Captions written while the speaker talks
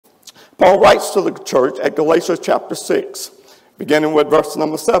Paul writes to the church at Galatians chapter 6, beginning with verse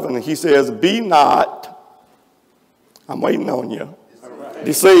number 7. And he says, be not, I'm waiting on you,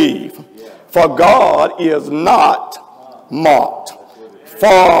 deceived. For God is not mocked.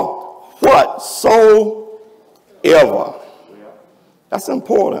 For whatsoever, that's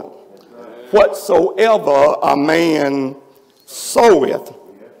important, whatsoever a man soweth,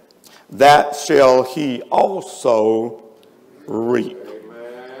 that shall he also reap.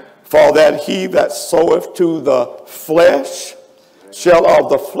 For that he that soweth to the flesh shall of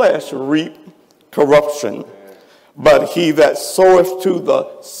the flesh reap corruption. But he that soweth to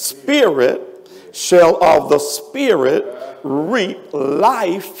the Spirit shall of the Spirit reap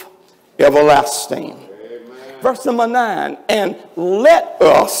life everlasting. Amen. Verse number 9, and let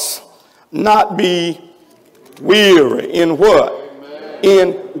us not be weary in what? Amen.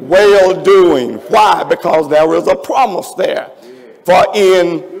 In well-doing. Why? Because there is a promise there. Yeah. For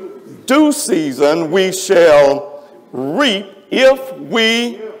in due season we shall reap if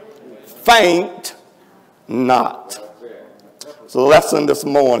we faint not. So the lesson this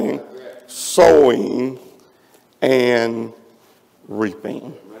morning, sowing and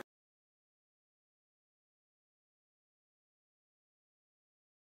reaping.